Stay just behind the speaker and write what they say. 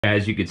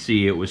As you can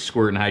see, it was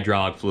squirting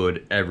hydraulic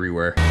fluid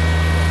everywhere.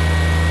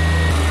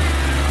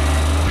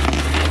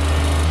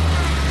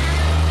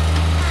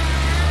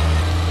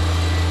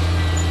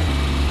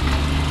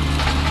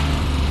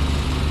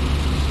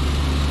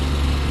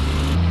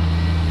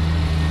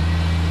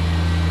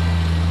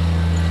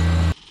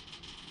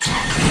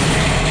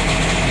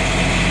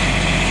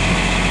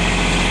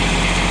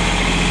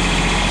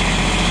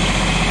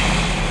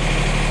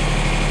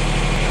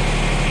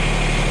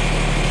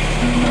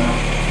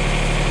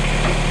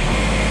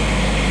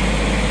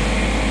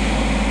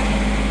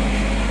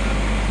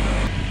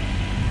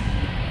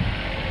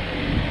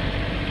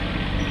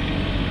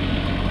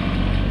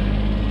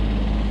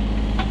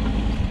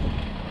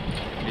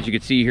 As you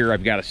can see here,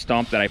 I've got a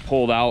stump that I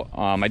pulled out.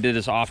 I did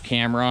this off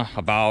camera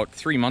about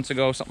 3 months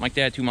ago, something like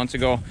that, 2 months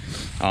ago.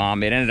 It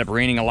ended up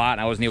raining a lot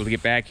and I wasn't able to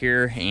get back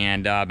here,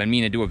 and I've been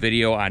meaning to do a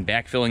video on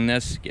backfilling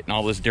this, getting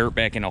all this dirt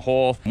back in a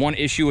hole. One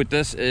issue with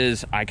this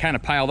is I kind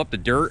of piled up the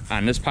dirt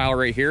on this pile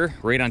right here,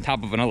 right on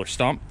top of another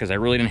stump, because I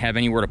really didn't have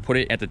anywhere to put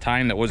it at the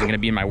time that wasn't going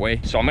to be in my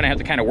way. So I'm going to have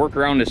to kind of work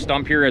around this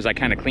stump here as I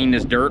kind of clean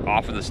this dirt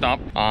off of the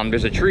stump.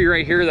 There's a tree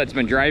right here that's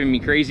been driving me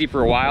crazy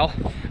for a while.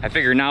 I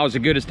figure now is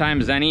as good as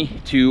time as any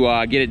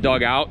to get it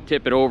dug out,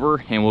 tip it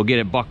over, and we'll get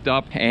it bucked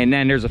up. And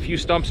then there's a few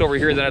stumps over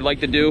here that I'd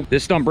like to do.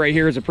 This stump right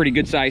here is a pretty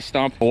good sized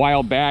stump. A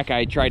while back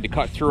I tried to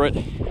cut through it,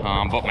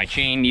 but my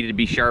chain needed to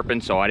be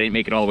sharpened, so I didn't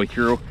make it all the way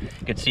through.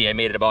 You can see I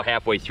made it about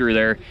halfway through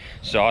there.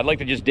 So I'd like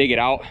to just dig it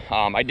out.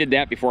 I did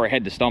that before I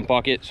had the stump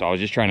bucket, so I was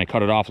just trying to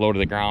cut it off low to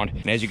the ground.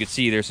 And as you can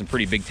see, there's some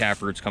pretty big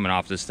tap roots coming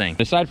off this thing.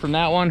 Aside from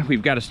that one,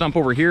 we've got a stump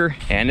over here,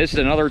 and this is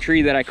another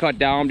tree that I cut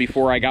down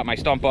before I got my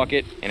stump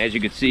bucket. And as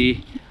you can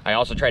see, I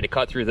also tried to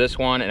cut through this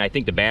one, and I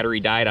think the battery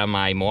died on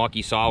my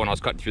Milwaukee saw when I was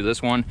cutting through this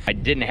one. I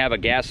didn't have a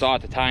gas saw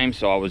at the time,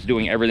 so I was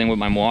doing everything with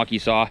my Milwaukee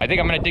saw. I think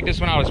I'm gonna dig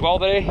this one out as well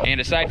today. And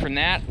aside from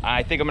that,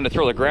 I think I'm gonna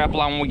throw the grapple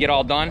on when we get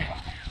all done.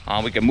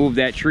 We can move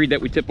that tree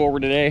that we tip over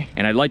today,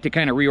 and I'd like to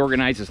kind of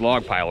reorganize this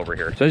log pile over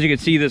here. So as you can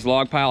see, this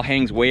log pile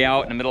hangs way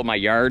out in the middle of my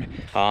yard.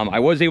 I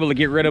was able to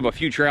get rid of a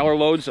few trailer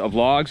loads of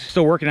logs.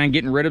 Still working on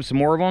getting rid of some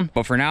more of them,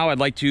 but for now I'd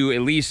like to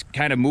at least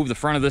kind of move the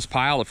front of this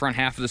pile, the front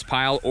half of this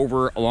pile,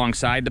 over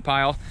alongside the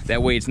pile.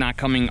 That way it's not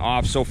coming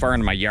off so far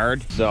into my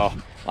yard. So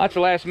lots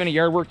of last minute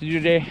yard work to do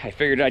today. I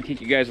figured I'd take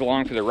you guys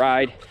along for the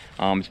ride.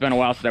 It's been a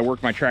while since I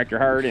worked my tractor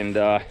hard, and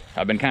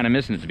I've been kind of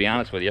missing it, to be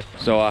honest with you.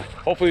 So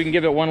hopefully we can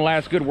give it one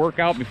last good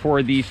workout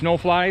before the snow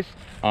flies.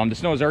 The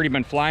snow has already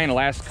been flying the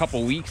last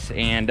couple weeks,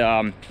 and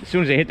as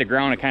soon as it hit the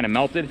ground, it kind of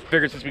melted.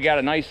 Figured since we got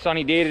a nice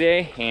sunny day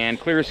today and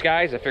clear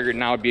skies, I figured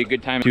now would be a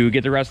good time to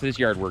get the rest of this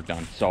yard work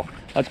done. So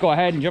let's go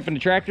ahead and jump in the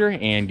tractor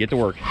and get to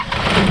work.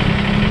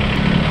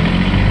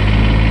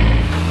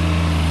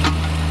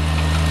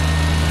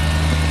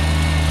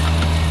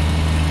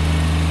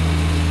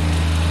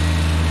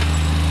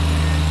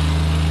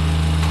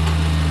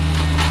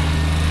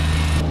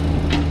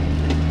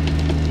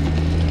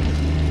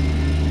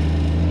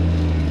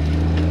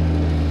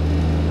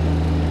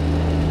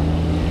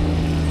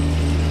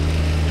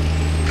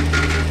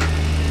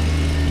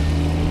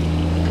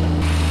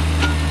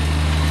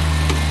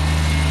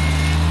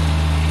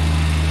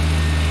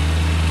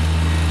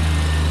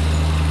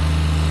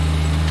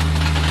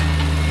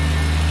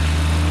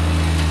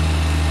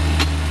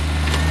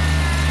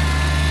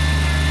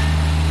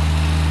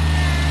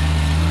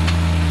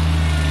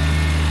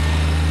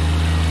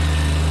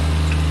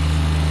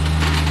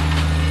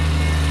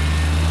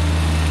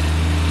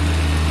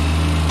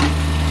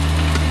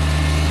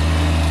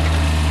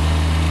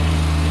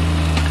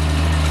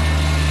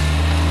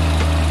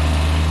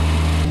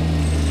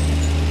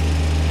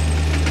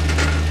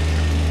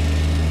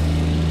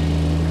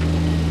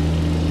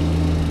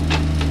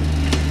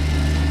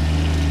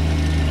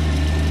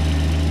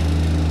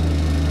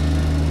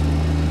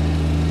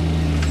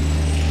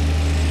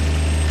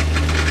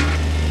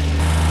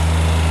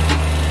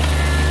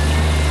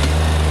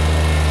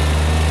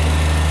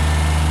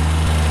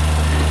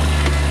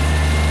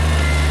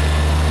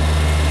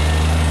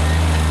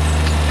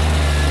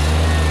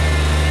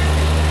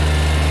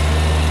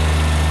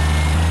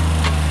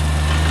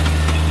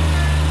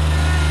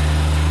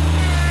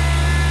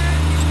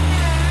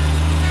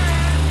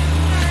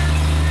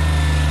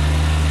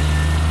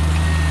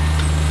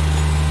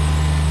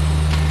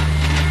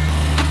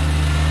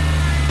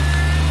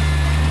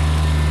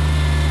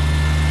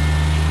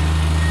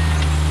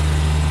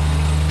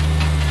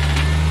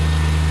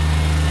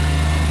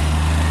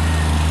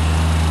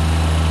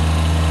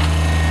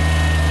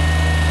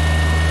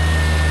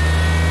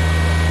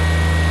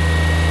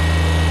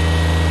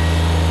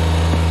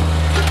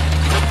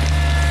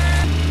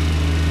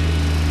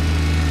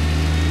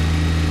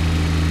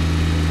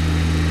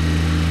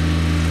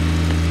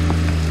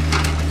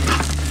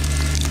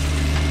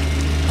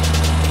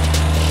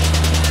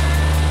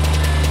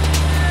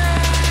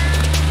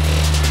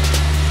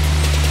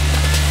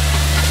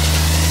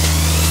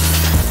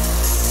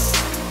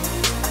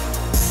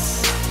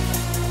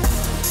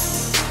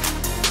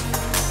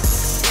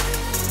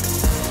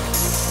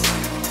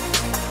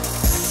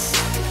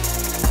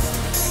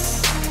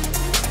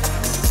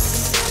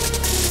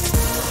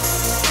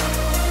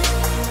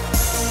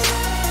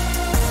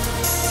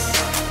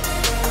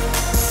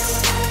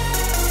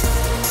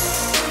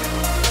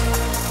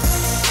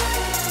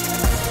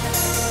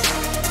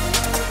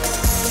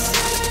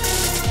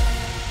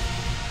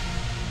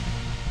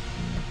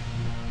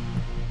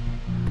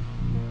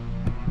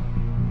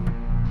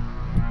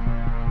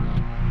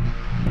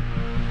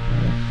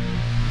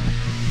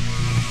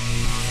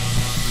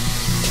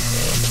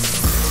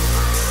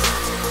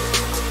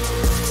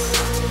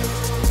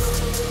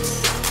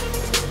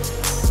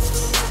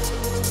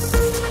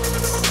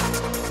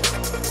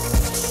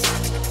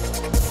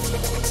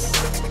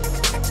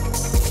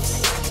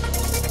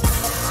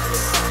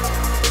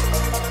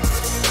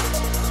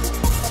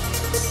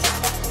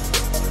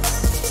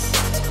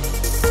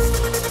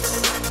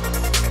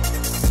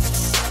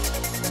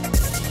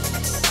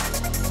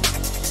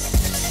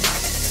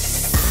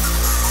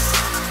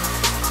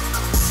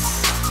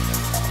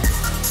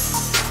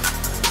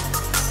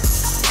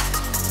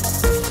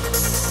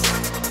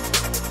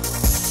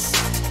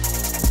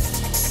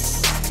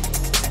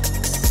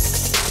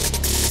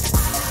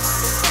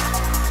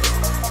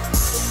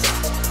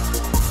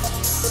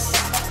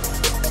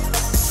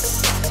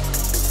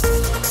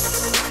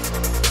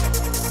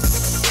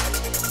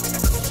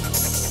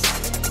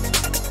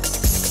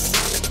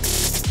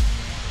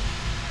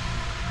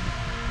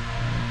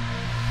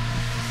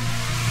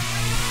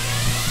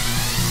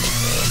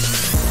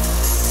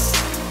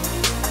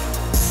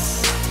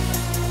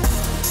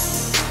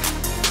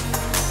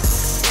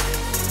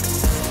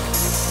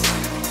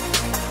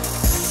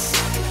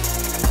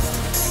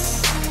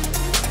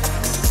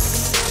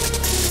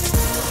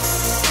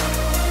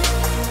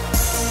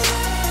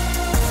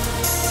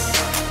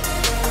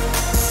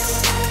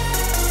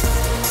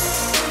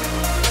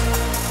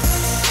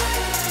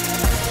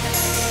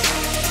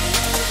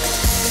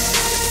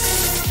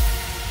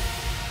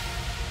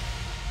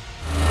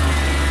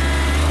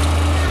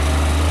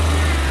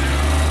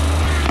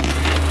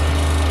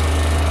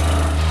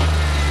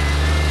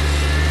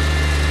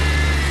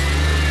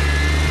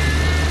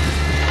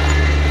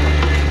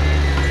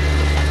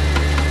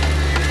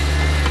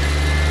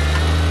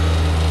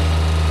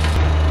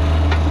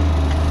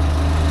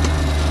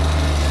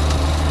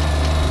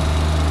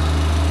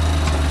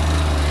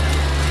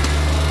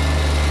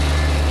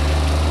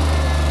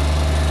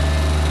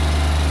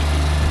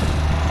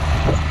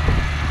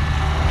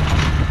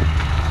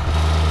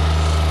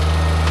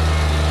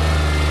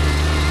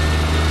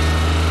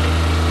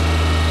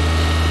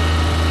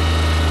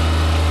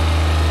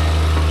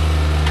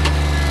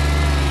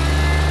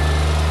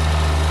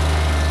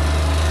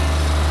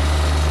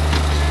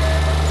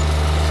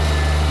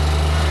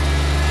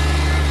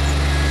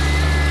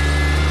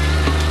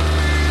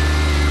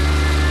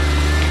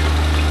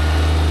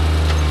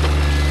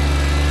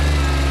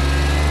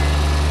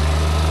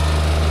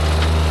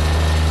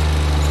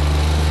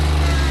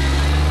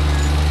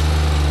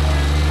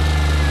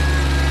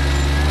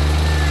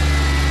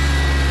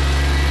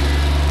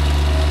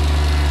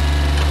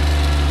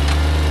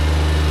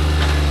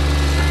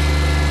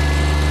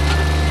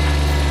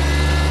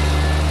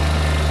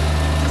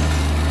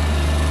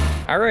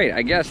 All right,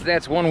 I guess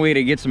that's one way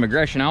to get some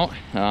aggression out.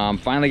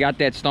 Finally got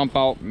that stump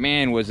out.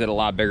 Man, was it a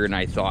lot bigger than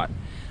I thought.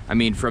 I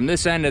mean, from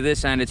this end to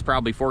this end, it's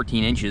probably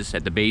 14 inches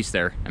at the base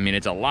there. I mean,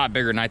 it's a lot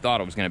bigger than I thought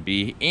it was gonna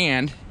be.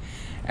 And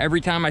every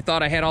time I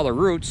thought I had all the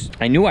roots,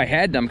 I knew I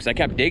had them because I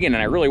kept digging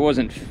and I really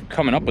wasn't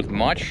coming up with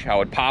much. I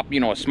would pop, you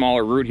know, a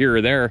smaller root here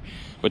or there.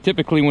 But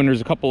typically when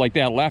there's a couple like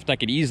that left, I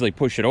could easily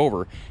push it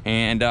over.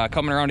 And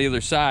coming around the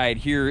other side,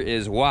 here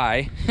is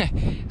why.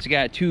 It's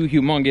got two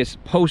humongous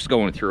posts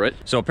going through it.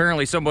 So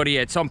apparently somebody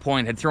at some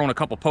point had thrown a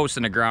couple posts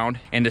in the ground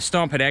and the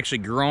stump had actually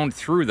grown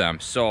through them.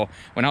 So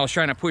when I was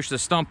trying to push the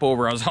stump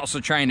over, I was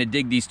also trying to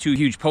dig these two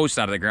huge posts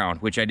out of the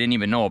ground, which I didn't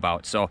even know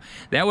about. So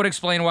that would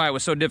explain why it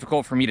was so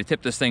difficult for me to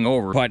tip this thing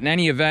over. But in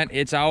any event,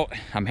 it's out.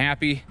 I'm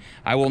happy.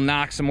 I will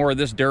knock some more of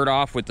this dirt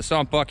off with the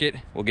stump bucket.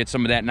 We'll get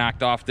some of that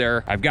knocked off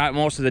there. I've got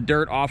most of the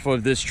dirt off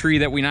of this tree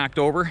that we knocked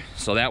over,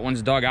 so that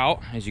one's dug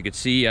out. As you can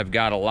see, I've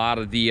got a lot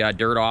of the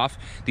dirt off.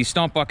 These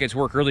stump buckets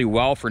work really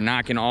well for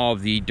knocking all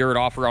of the dirt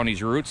off around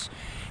these roots.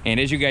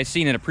 And as you guys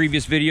seen in a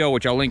previous video,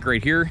 which I'll link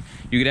right here,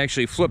 you could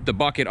actually flip the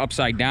bucket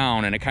upside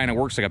down and it kind of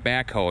works like a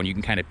backhoe and you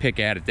can kind of pick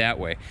at it that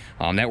way.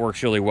 That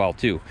works really well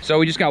too. So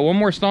we just got one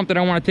more stump that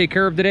I want to take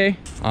care of today,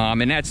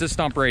 and that's this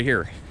stump right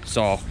here.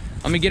 So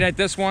let me get at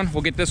this one.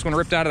 We'll get this one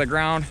ripped out of the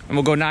ground and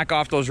we'll go knock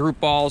off those root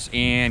balls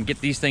and get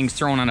these things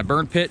thrown on a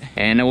burn pit,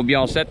 and then we'll be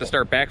all set to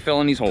start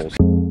backfilling these holes.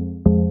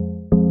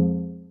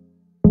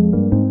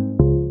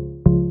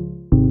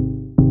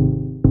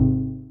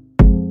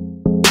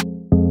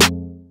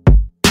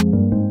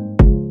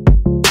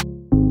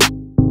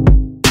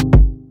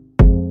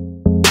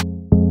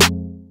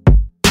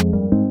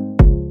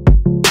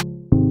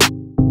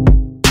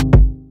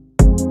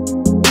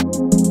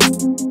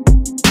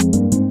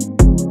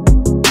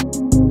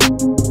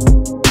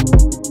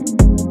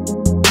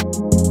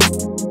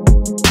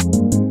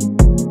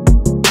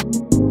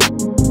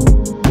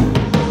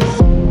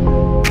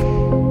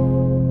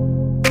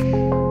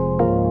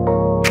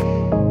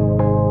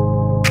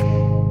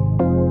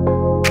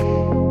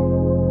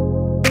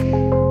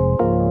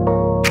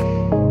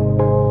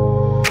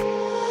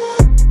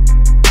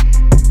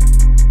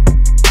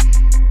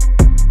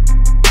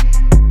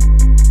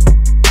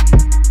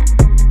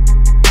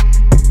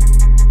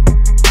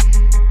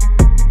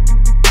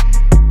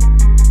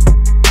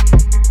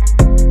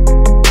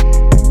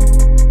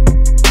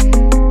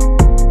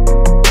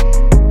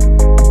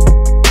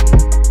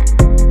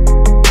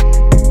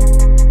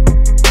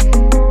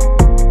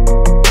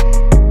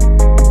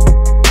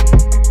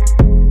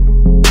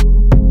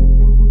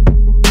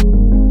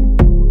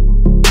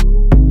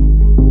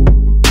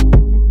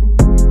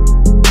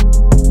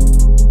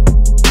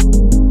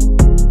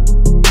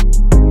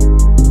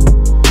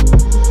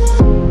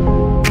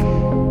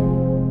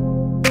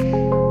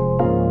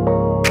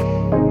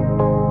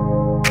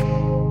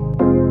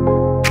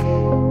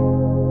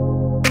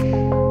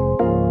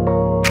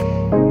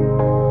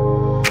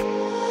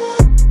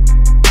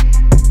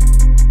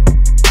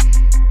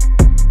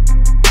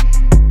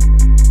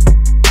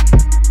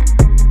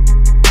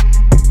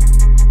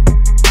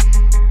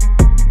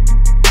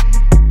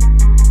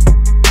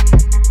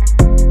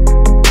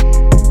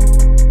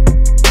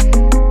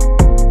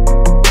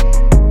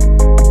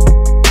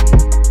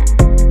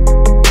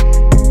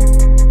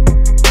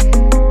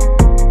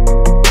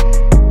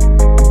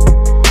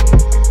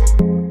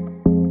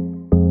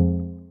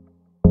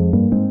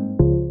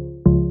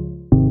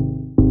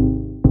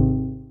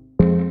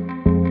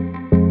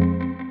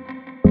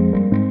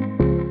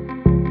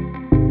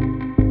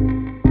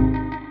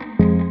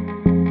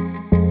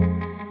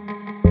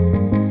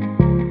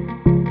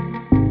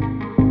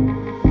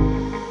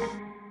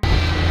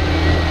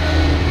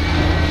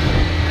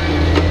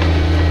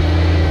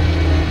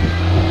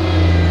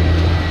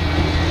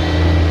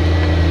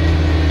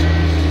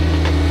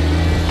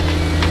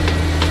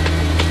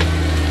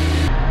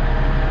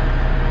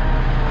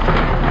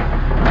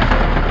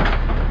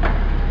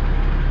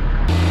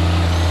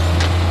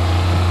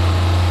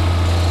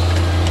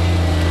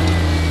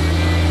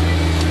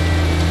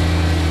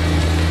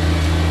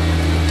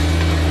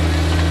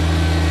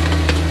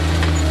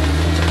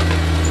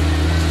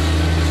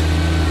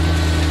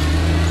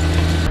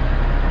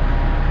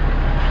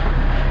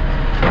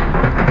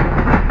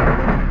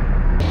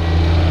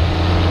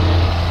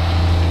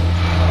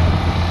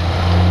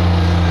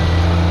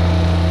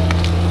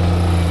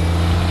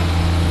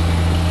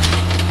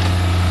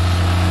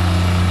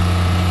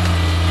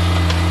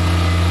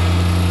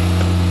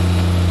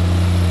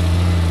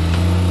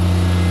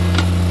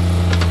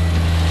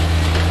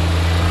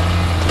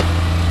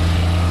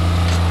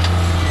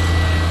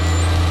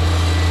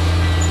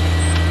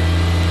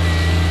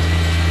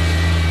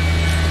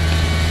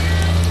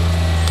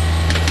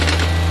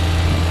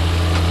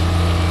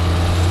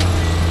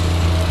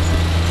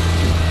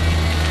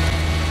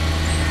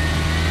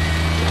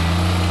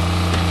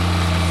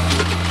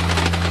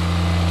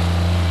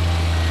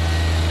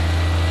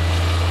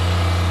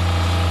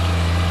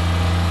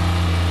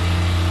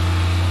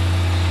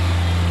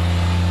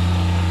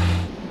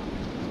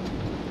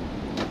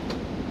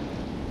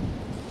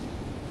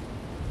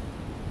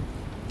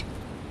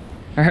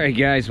 All right,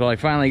 guys, well, I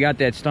finally got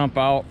that stump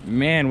out.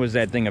 Man, was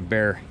that thing a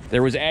bear.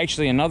 There was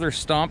actually another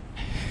stump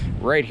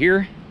right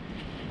here,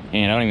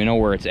 and I don't even know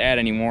where it's at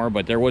anymore,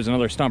 but there was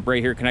another stump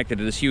right here connected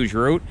to this huge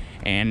root,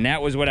 and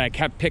that was what I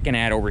kept picking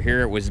at over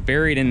here. It was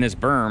buried in this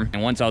berm,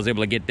 and once I was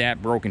able to get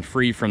that broken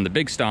free from the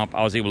big stump,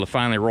 I was able to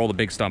finally roll the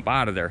big stump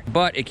out of there.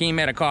 But it came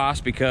at a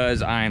cost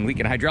because I'm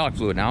leaking hydraulic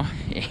fluid now,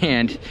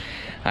 and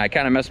I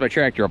kind of messed my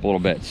tractor up a little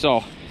bit.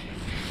 So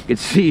you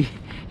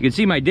can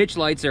see my ditch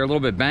lights, they're a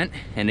little bit bent,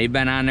 and they've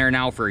been on there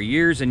now for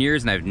years and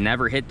years, and I've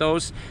never hit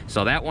those.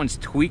 So that one's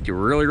tweaked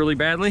really, really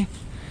badly.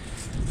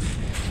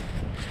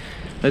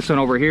 This one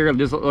over here,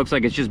 this looks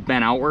like it's just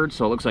bent outward,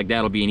 so it looks like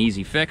that'll be an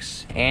easy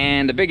fix.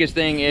 And the biggest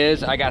thing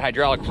is I got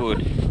hydraulic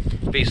fluid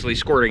basically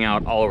squirting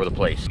out all over the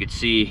place. You can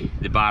see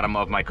the bottom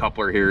of my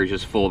coupler here is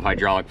just full of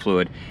hydraulic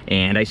fluid,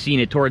 and I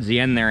seen it towards the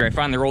end there. I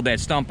finally rolled that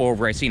stump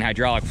over, I seen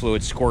hydraulic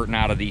fluid squirting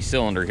out of the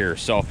cylinder here.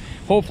 So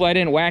hopefully I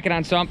didn't whack it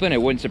on something.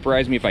 It wouldn't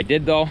surprise me if I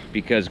did though,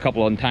 because a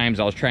couple of times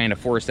I was trying to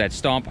force that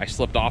stump, I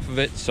slipped off of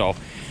it. So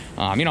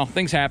you know,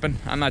 things happen.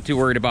 I'm not too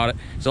worried about it.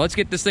 So let's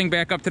get this thing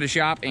back up to the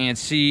shop and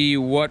see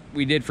what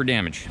we did for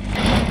damage.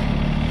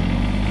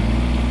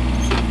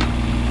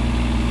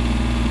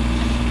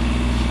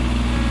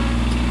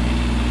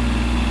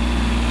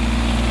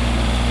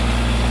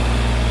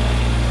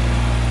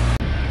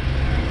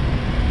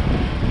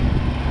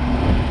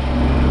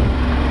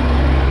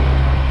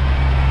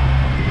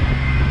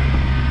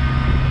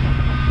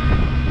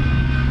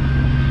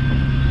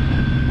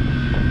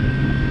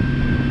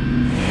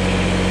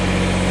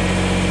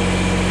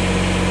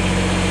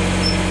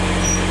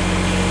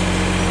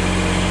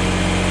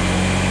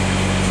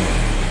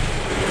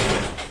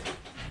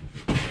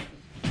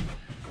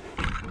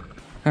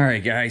 All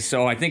right, guys,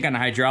 so I think on the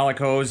hydraulic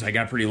hose, I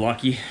got pretty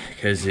lucky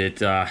because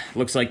it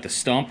looks like the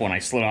stump, when I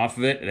slid off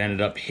of it, it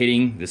ended up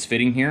hitting this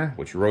fitting here,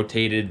 which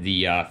rotated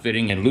the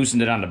fitting and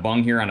loosened it on the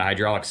bung here on the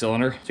hydraulic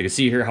cylinder. So you can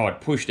see here how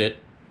it pushed it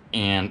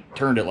and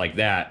turned it like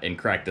that and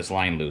cracked this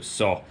line loose.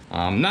 So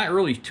I'm not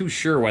really too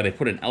sure why they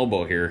put an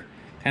elbow here.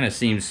 Kind of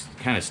seems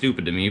kind of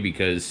stupid to me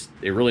because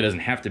it really doesn't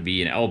have to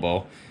be an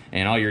elbow.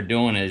 And all you're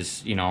doing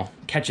is, you know,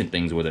 catching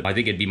things with it. I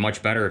think it'd be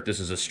much better if this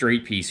is a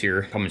straight piece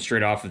here coming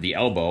straight off of the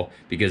elbow,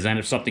 because then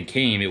if something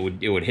came, it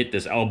would hit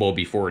this elbow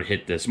before it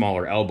hit the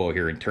smaller elbow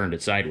here and turned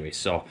it sideways.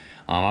 So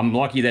I'm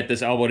lucky that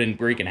this elbow didn't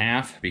break in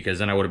half, because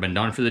then I would have been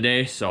done for the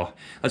day. So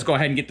let's go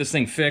ahead and get this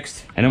thing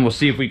fixed, and then we'll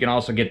see if we can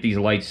also get these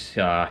lights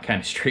kind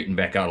of straightened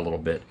back out a little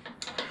bit.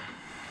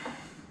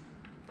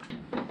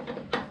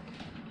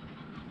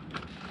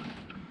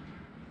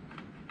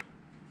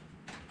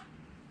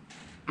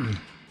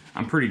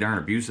 I'm pretty darn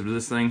abusive to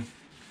this thing,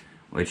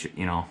 which,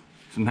 you know,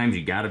 sometimes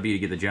you gotta be to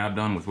get the job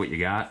done with what you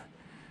got.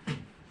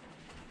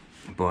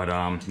 But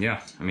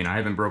yeah, I mean, I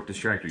haven't broke this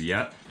tractor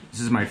yet. This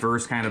is my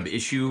first kind of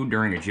issue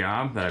during a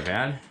job that I've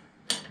had,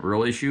 a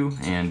real issue,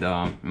 and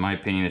in my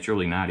opinion, it's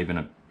really not even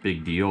a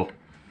big deal.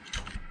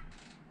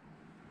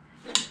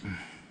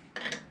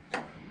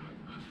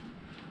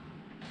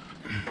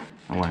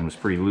 The line was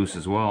pretty loose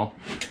as well,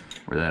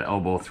 where that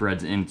elbow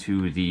threads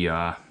into the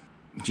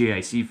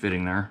JIC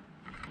fitting there.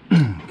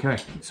 Okay,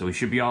 so we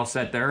should be all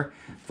set there.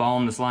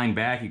 Following this line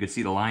back, you can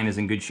see the line is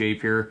in good shape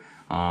here.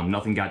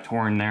 Nothing got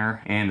torn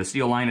there, and the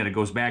steel line that it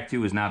goes back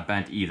to is not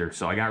bent either.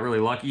 So I got really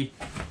lucky.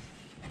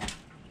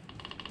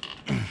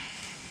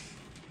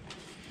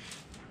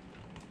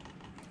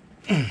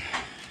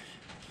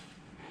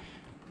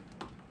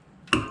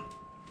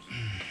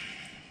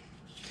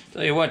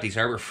 Tell you what, these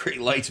Harbor Freight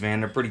lights,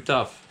 man, they're pretty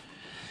tough.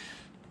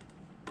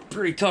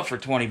 Pretty tough for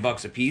 20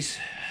 bucks a piece.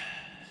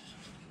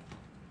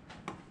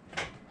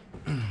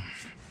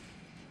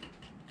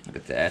 Look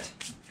at that,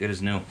 good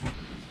as new.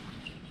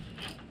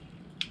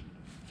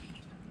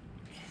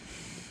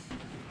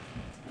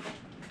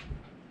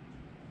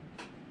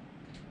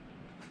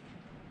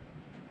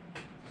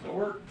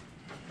 So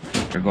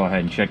we'll go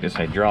ahead and check this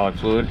hydraulic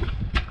fluid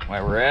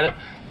while we're at it.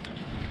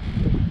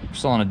 We're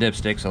still on a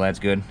dipstick, so that's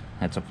good.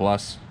 That's a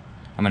plus.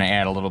 I'm gonna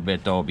add a little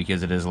bit though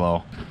because it is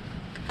low.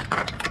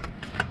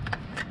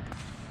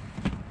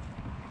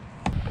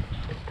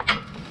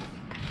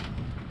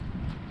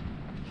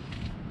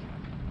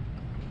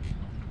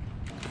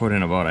 Put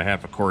in about a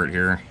half a quart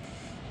here.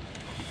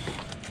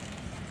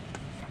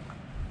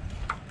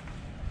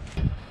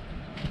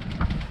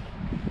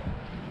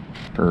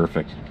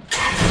 Perfect.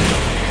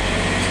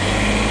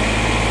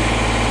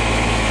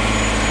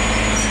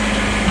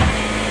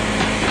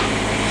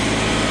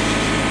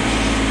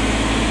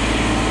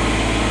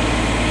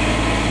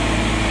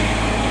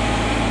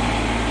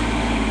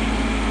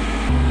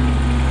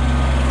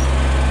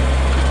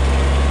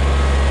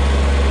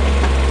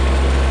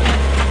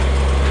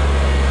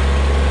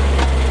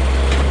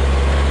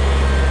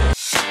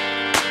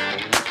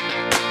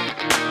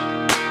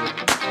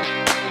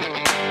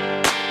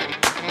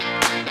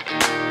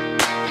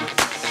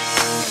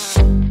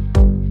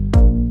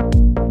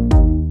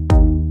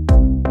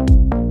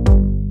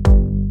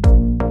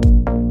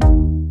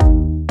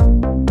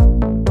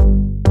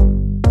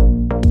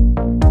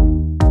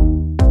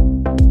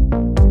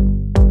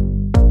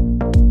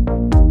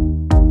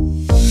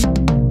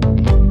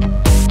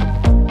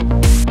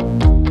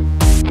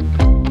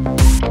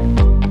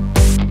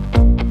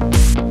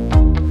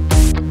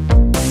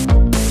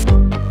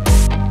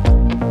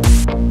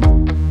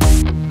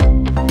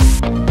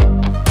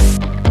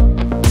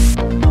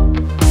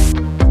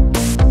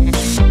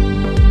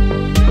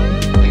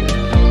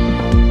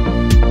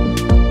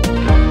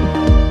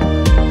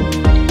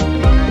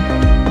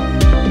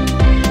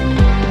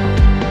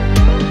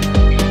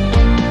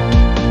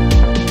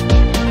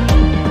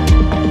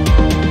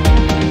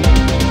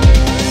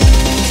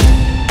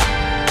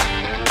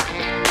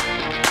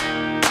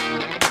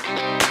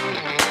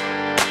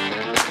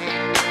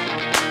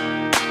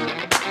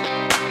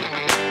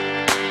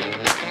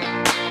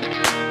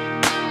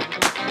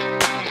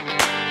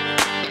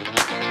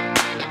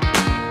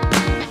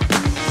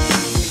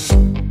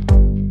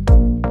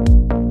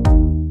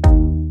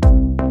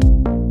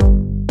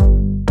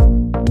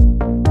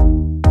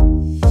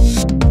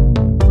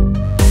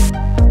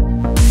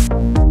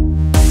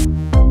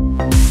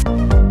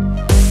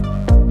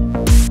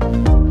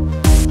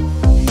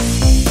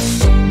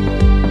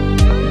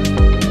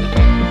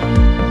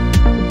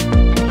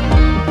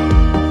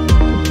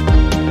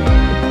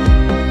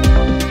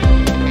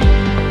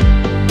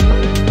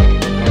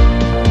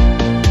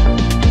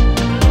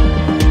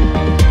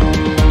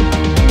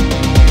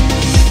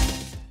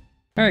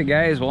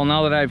 right, guys, well,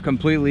 now that I've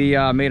completely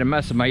made a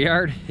mess of my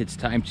yard, it's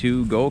time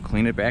to go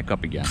clean it back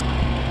up again.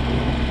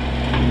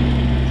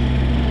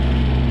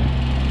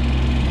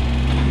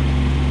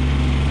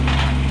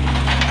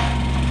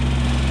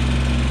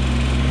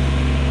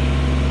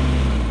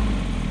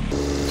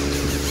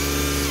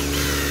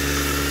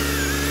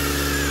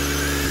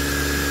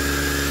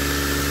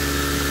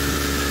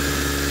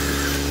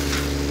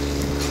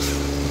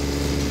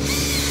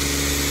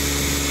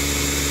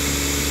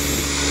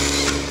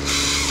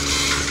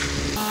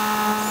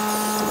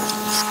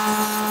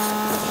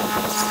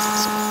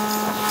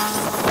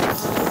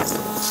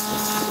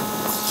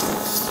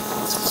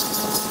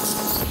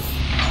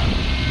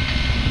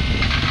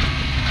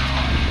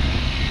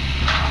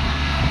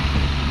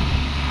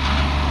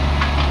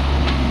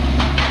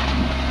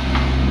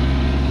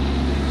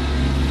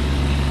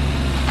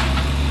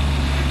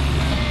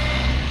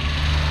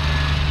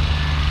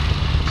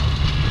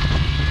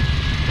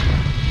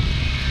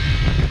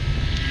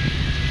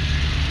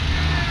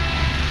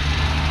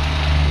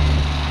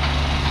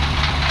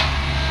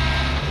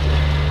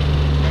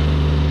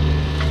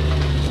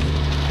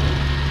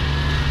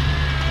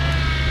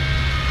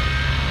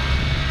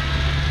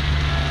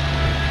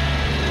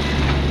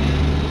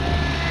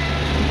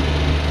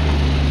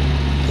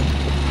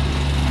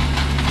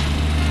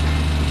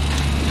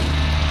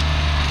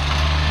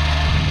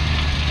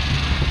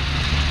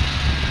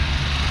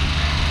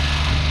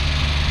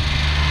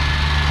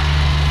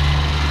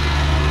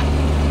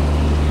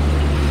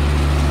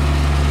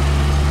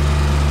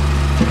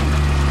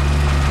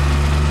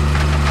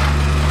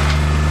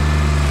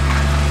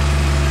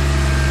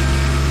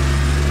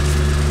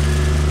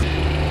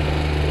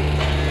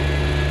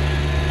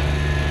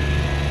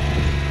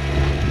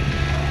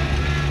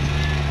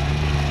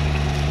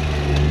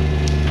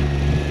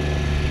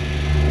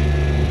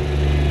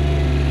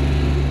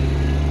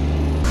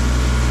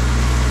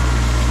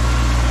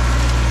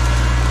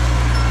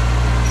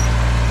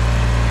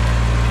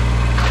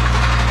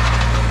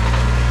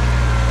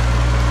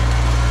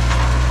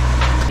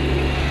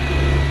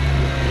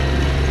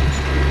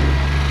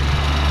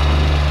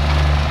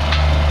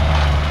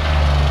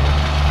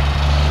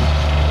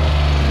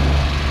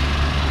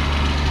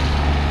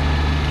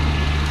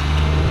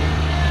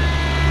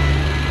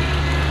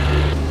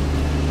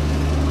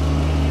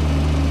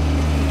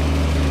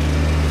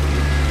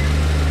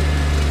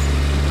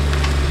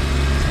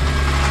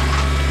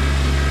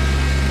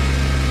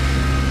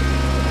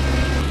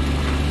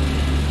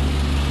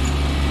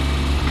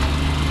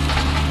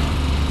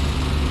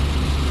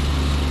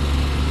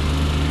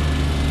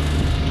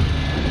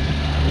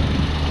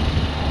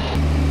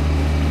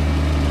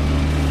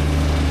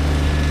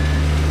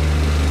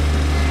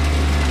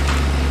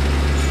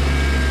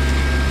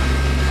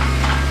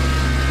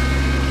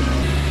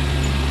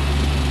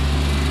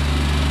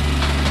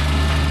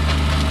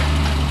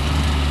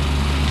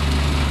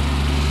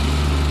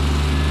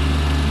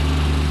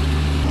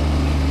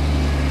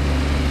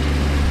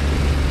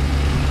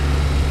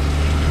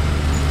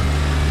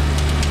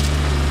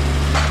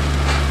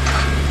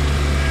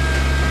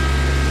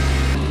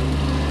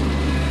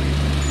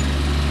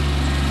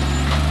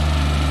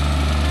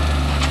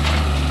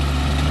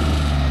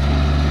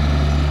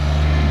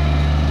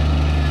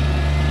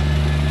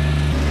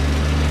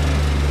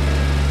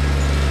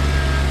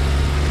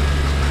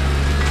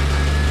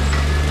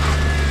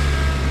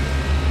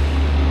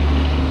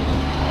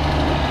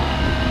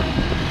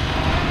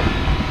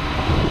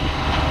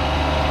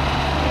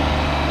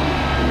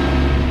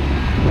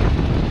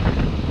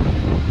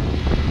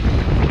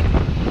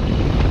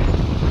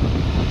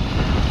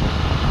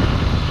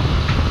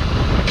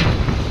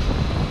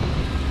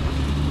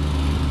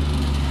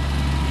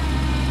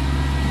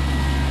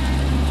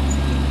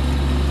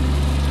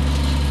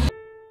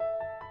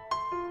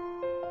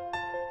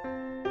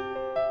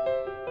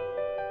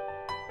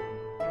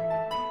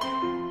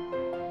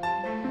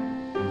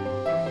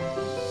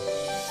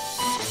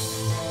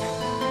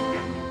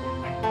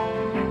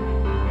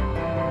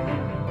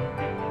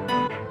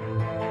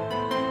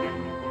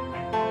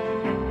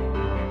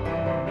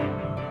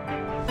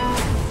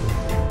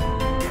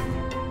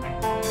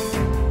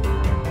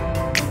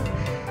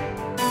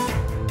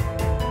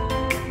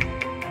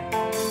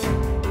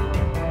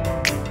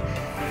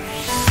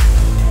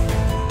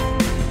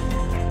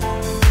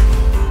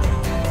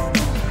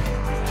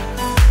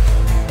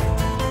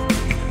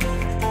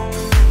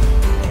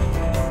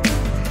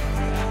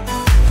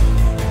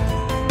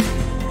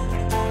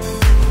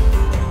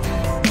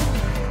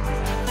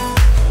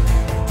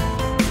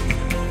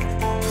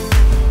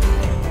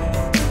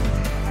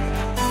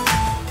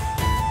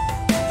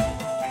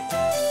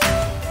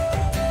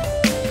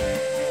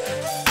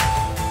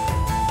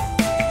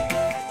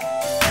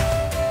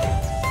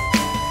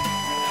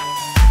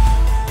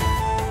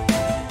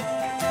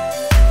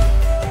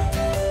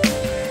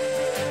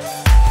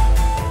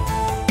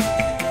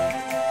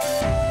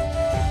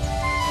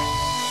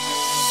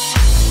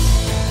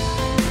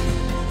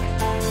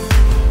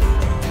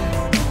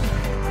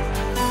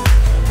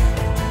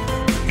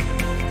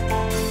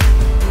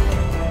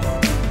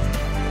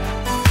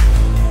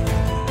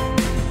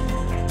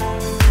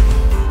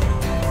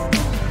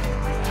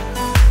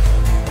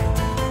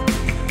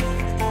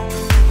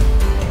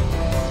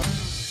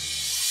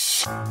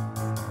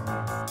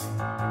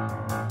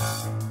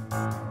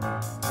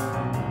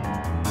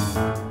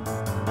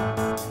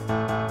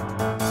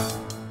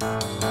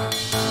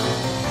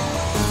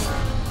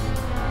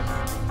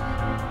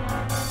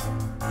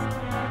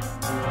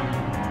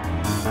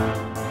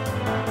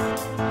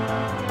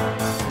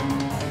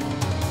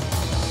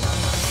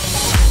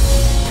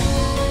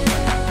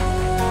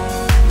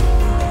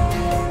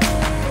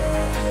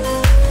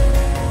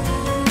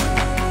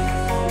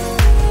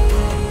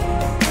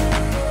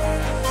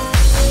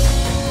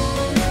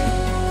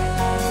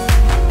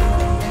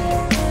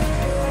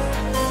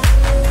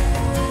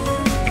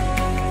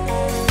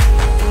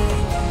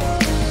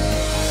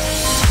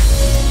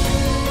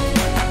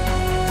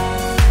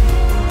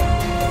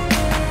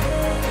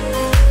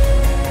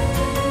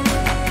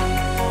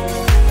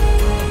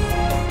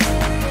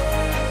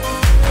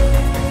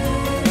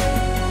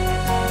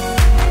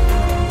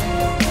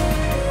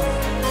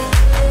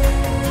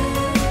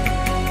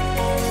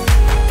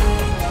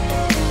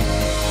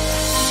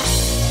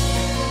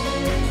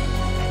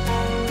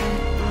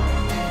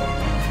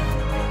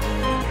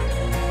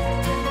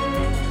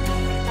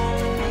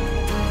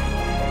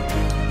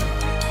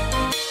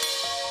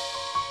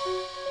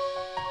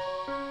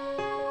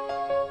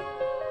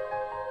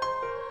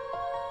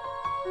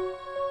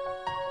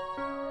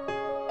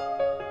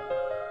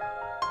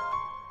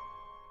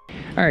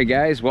 All right,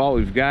 guys, well,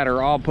 we've got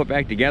her all put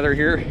back together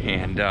here,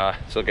 and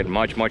it's looking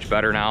much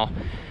better now.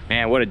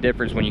 Man, what a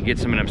difference when you get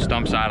some of them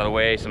stumps out of the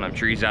way, some of them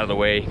trees out of the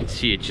way. You can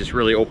see it's just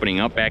really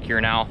opening up back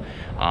here now.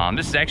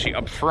 This is actually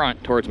up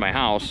front towards my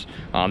house.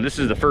 This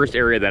is the first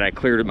area that I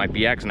cleared with my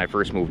BX when I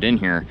first moved in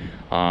here.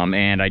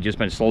 And I just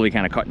been slowly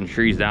kind of cutting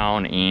trees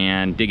down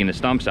and digging the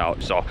stumps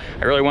out. So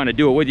I really want to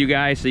do it with you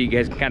guys so you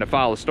guys can kind of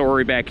follow the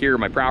story back here,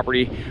 my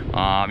property.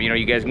 You know,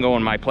 you guys can go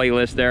in my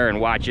playlist there and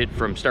watch it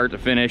from start to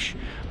finish,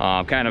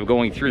 kind of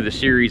going through the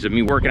series of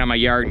me working on my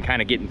yard and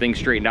kind of getting things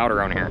straightened out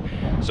around here.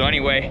 So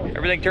anyway,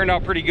 everything turned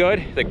out pretty good.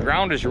 The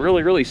ground is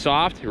really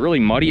soft, really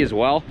muddy as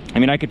well. I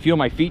mean, I could feel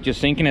my feet just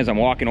sinking as I'm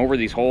walking over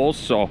these holes.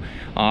 So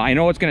I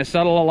know it's going to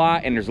settle a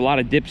lot, and there's a lot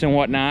of dips and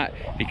whatnot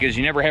because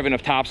you never have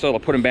enough topsoil to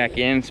put them back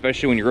in,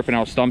 especially when you're ripping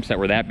out stumps that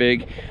were that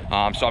big. So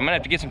I'm gonna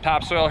have to get some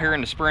topsoil here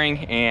in the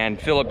spring and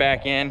fill it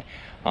back in.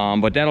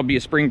 But that'll be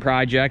a spring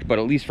project. But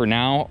at least for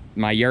now,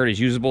 my yard is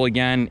usable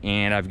again,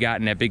 and I've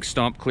gotten that big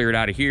stump cleared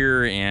out of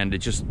here, and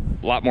it's just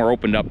a lot more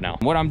opened up now.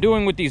 What I'm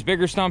doing with these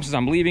bigger stumps is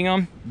I'm leaving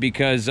them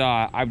because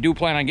I do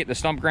plan on getting the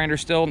stump grinder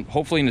still,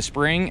 hopefully in the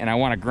spring, and I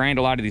want to grind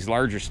a lot of these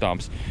larger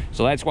stumps.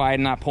 So that's why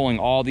I'm not pulling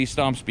all these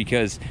stumps,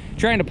 because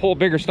trying to pull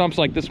bigger stumps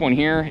like this one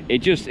here,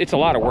 it's a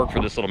lot of work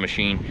for this little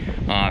machine.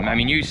 I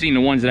mean, you've seen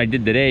the ones that I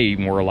did today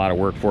even were a lot of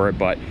work for it,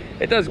 but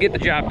it does get the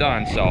job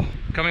done. So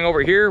coming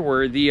over here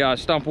where the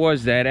stump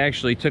was that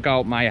actually took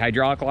out my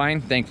hydraulic line,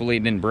 thankfully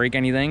it didn't break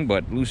anything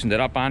but loosened it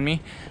up on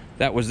me.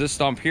 That was this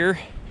stump here,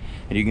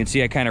 and you can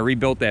see I kind of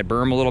rebuilt that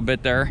berm a little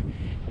bit there,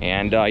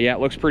 and yeah,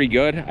 it looks pretty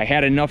good. I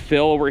had enough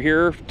fill over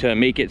here to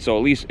make it so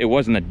at least it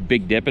wasn't a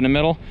big dip in the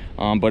middle,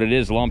 but it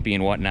is lumpy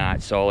and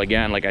whatnot. So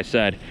again, like I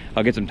said,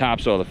 I'll get some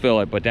topsoil to fill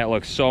it, but that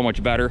looks so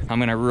much better. I'm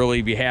gonna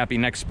really be happy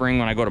next spring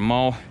when I go to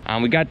mow.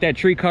 We got that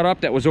tree cut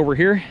up that was over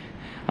here.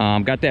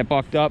 Got that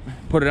bucked up,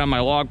 put it on my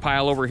log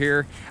pile over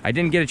here. I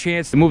didn't get a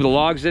chance to move the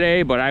logs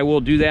today, but I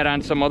will do that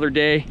on some other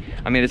day.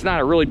 I mean, it's not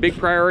a really big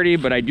priority,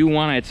 but I do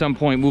want to at some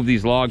point move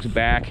these logs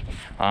back.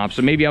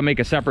 So maybe I'll make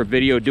a separate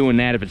video doing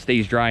that if it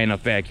stays dry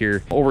enough back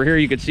here. Over here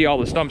you can see all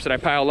the stumps that I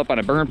piled up on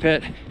a burn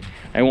pit.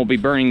 I won't be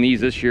burning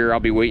these this year.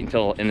 I'll be waiting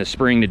until in the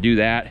spring to do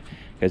that,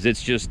 because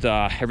it's just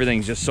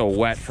everything's just so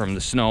wet from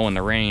the snow and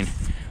the rain.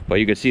 But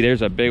you can see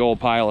there's a big old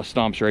pile of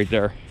stumps right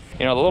there.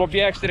 You know, the little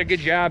BX did a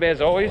good job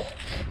as always.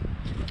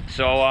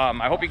 So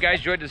I hope you guys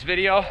enjoyed this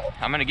video.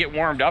 I'm gonna get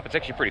warmed up. It's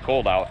actually pretty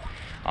cold out.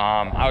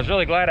 I was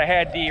really glad I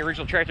had the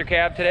original tractor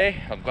cab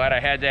today. I'm glad I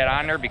had that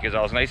on there because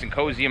I was nice and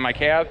cozy in my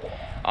cab.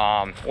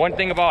 One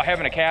thing about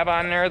having a cab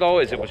on there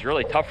though is it was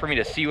really tough for me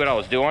to see what I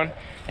was doing,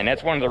 and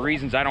that's one of the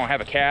reasons I don't have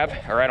a cab,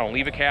 or I don't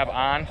leave a cab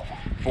on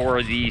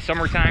for the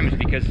summertime, is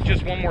because it's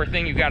just one more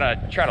thing you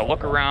gotta try to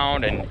look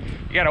around, and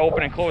you gotta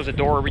open and close the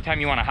door every time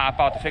you want to hop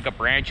out to pick up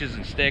branches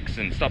and sticks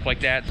and stuff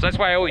like that. So that's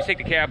why I always take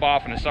the cab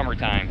off in the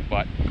summertime.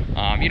 But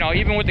you know,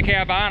 even with the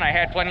cab on, I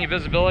had plenty of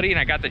visibility and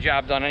I got the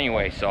job done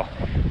anyway, so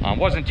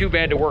wasn't too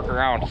bad to work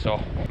around.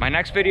 So my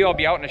next video will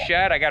be out in the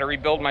shed. I got to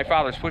rebuild my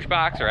father's push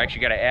box, or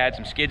actually got to add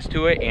some skids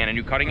to it and a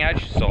new cutting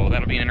edge, so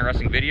that'll be an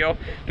interesting video.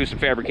 Do some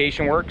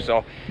fabrication work,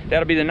 so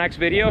that'll be the next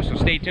video, so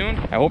stay tuned.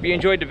 I hope you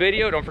enjoyed the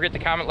video. Don't forget to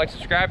comment, like,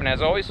 subscribe, and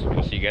as always,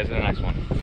 we'll see you guys in the next one.